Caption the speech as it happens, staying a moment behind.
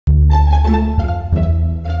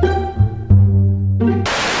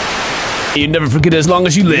You never forget as long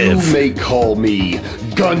as you live. You may call me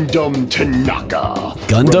Gundham Tanaka.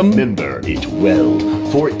 Gundam? Remember it well,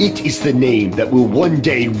 for it is the name that will one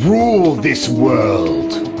day rule this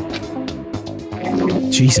world.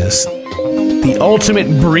 Jesus. The ultimate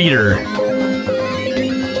breeder.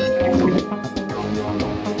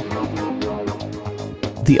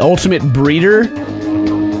 The ultimate breeder?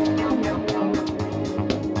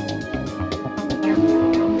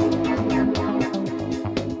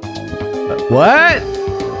 What?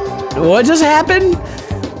 What just happened?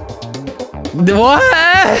 What?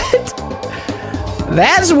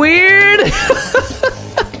 That's weird.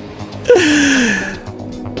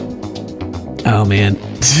 Oh man.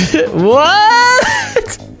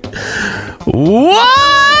 What?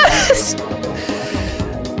 What?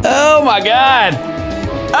 Oh my god.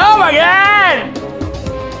 Oh my god.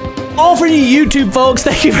 All for you YouTube folks,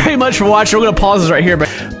 thank you very much for watching. We're gonna pause this right here,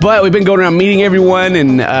 but we've been going around meeting everyone,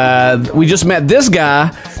 and we just met this guy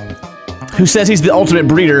who says he's the ultimate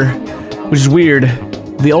breeder, which is weird.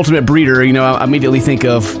 The ultimate breeder, you know, I immediately think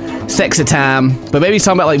of sexy time, but maybe he's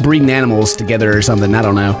talking about like breeding animals together or something, I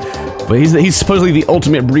don't know. But he's supposedly the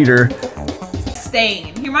ultimate breeder.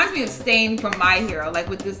 Stain. He reminds me of Stain from My Hero, like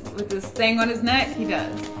with this thing on his neck, he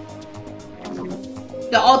does.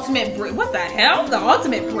 The ultimate what the hell? The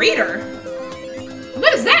ultimate breeder?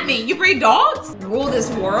 What does that mean? You breed dogs? Rule this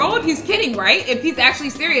world? He's kidding, right? If he's actually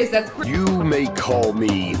serious, that's pretty. You may call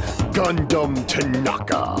me Gundham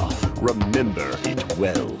Tanaka. Remember it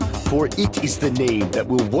well, for it is the name that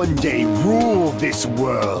will one day rule this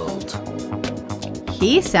world.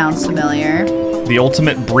 He sounds familiar. The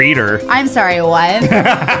ultimate breeder. I'm sorry, what?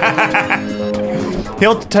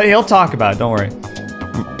 He'll talk about it, don't worry.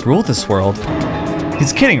 Rule this world?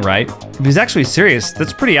 He's kidding, right? If he's actually serious,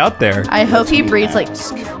 that's pretty out there. I hope he breeds like,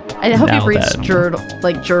 I hope he breeds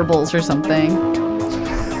like gerbils or something.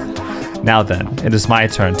 Now then, it is my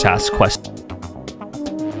turn to ask questions.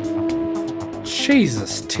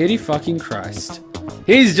 Jesus titty fucking Christ.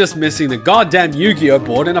 He's just missing the goddamn Yu-Gi-Oh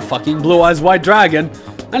board and a fucking Blue Eyes White Dragon,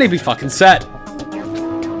 and he'd be fucking set.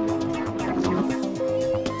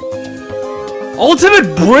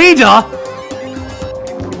 Ultimate breeder?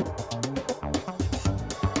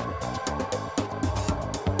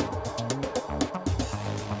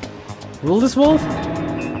 Rule this world?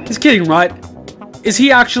 He's kidding, right? Is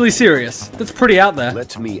he actually serious? That's pretty out there.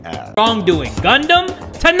 Let me ask. Wrongdoing. Gundham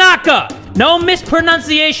Tanaka! No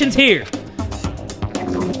mispronunciations here.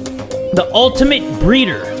 The ultimate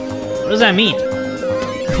breeder. What does that mean?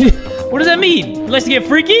 What does that mean? He likes to get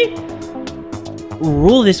freaky?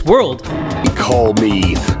 Rule this world. Call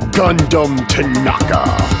me Gundham Tanaka.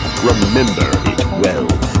 Remember it well,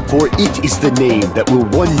 for it is the name that will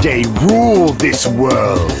one day rule this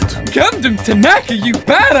world. Gundham Tanaka, you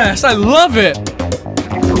badass! I love it!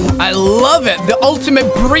 I love it! The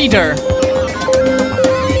ultimate breeder!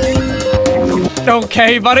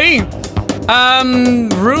 Okay, buddy.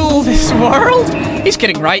 Rule this world? He's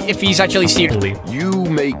kidding, right? If he's actually serious. You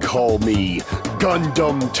may call me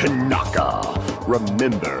Gundham Tanaka.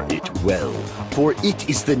 Remember it well, for it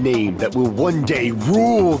is the name that will one day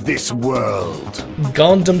rule this world.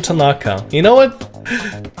 Gundham Tanaka. You know what?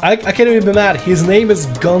 I can't even be mad. His name is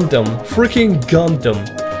Gundam. Freaking Gundam.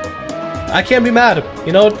 I can't be mad.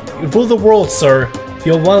 You know, rule the world, sir.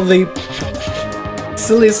 You're one of the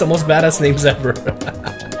silliest and most badass names ever.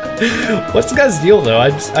 What's the guy's deal, though?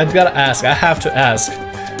 I've gotta ask. I have to ask.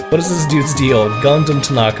 What is this dude's deal? Gundham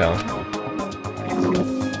Tanaka.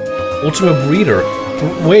 Ultimate breeder.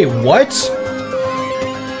 Wait, what?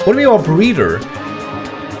 What do you mean a breeder?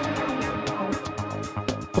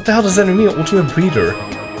 What the hell does that mean, ultimate breeder?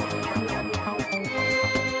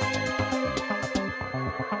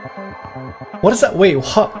 What is that? Wait,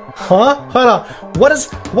 huh? Hold on. What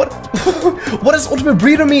does ultimate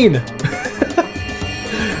breeder mean?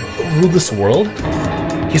 Rule this world?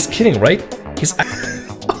 He's kidding, right? He's.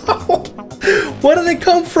 Where do they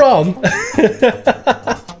come from?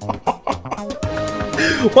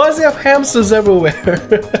 Why does he have hamsters everywhere?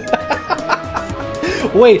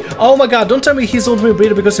 Wait, oh my god, don't tell me he's ultimate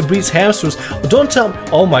breeder because he breeds hamsters. Don't tell me.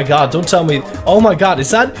 Oh my god, don't tell me. Oh my god,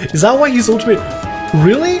 is that why he's ultimate?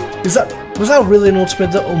 Really? Was that really an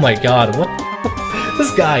ultimate? Oh my god, what?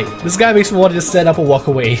 This guy makes me want to just stand up and walk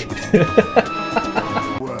away.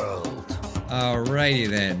 Alrighty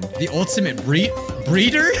then, the ultimate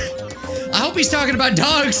breeder? I hope he's talking about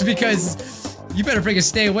dogs because you better freaking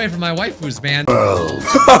stay away from my waifus, man.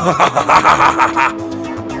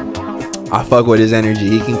 I fuck with his energy.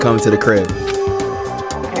 He can come to the crib.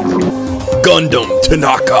 Gundham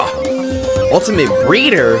Tanaka. Ultimate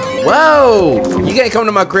breeder? Whoa! You can't come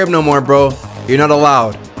to my crib no more, bro. You're not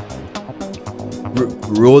allowed.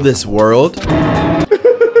 Rule this world?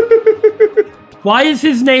 Why is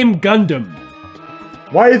his name Gundam?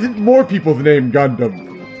 Why isn't more people's name Gundam?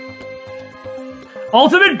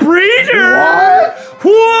 Ultimate breeder? What?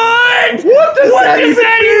 What? What does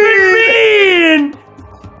that even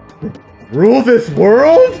mean? Rule this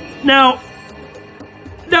world? Now,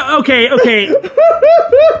 no, okay.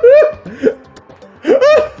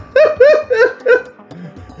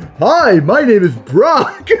 Hi, my name is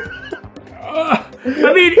Brock.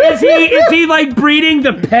 I mean, is he like breeding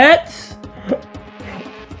the pets?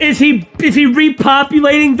 Is he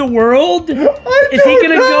repopulating the world? Is he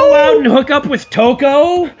gonna go out and hook up with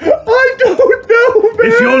Toko? I don't know,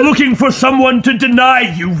 man. If you're looking for someone to deny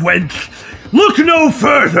you, wench, look no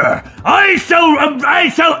further. I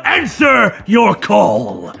shall answer your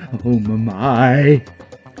call. Oh my.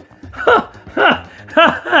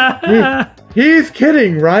 He's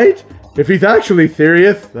kidding, right? If he's actually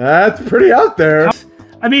serious, that's pretty out there.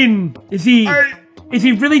 I mean, is he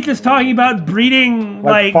really just talking about breeding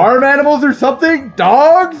like farm animals or something?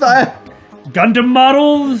 Dogs? Gundam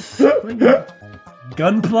models?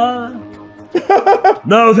 Gunpla?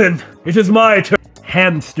 Now then, it is my turn.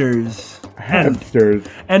 Hamsters. Hamsters.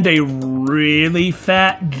 And a really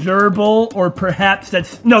fat gerbil, or perhaps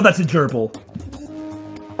that's a gerbil.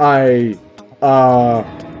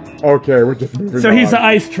 Okay, we're just moving on. So he's the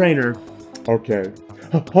ice trainer. Okay.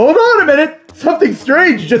 Hold on a minute! Something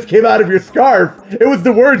strange just came out of your scarf. It was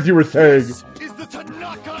the words you were saying. This is the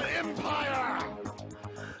Tanaka Empire!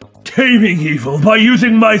 Taming evil by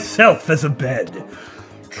using myself as a bed.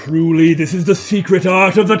 Truly, this is the secret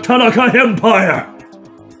art of the Tanaka Empire.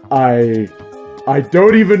 I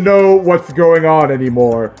don't even know what's going on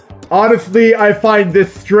anymore. Honestly, I find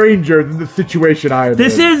this stranger than the situation I am in.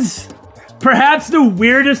 This is perhaps the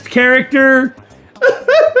weirdest character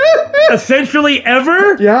essentially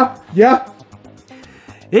ever? Yeah.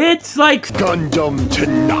 It's like Gundham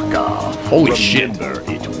Tanaka. Holy shit. Remember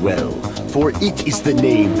it well, for it is the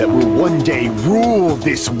name that will one day rule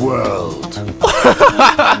this world.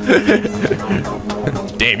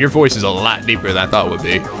 Damn, your voice is a lot deeper than I thought it would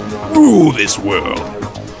be. Rule this world.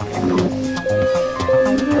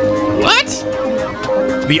 What?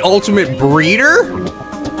 The ultimate breeder?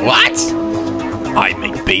 What? I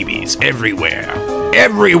make babies everywhere.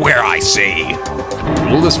 Everywhere I see.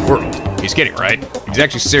 Rule this world. He's kidding, right? He's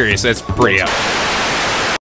actually serious. That's pretty out.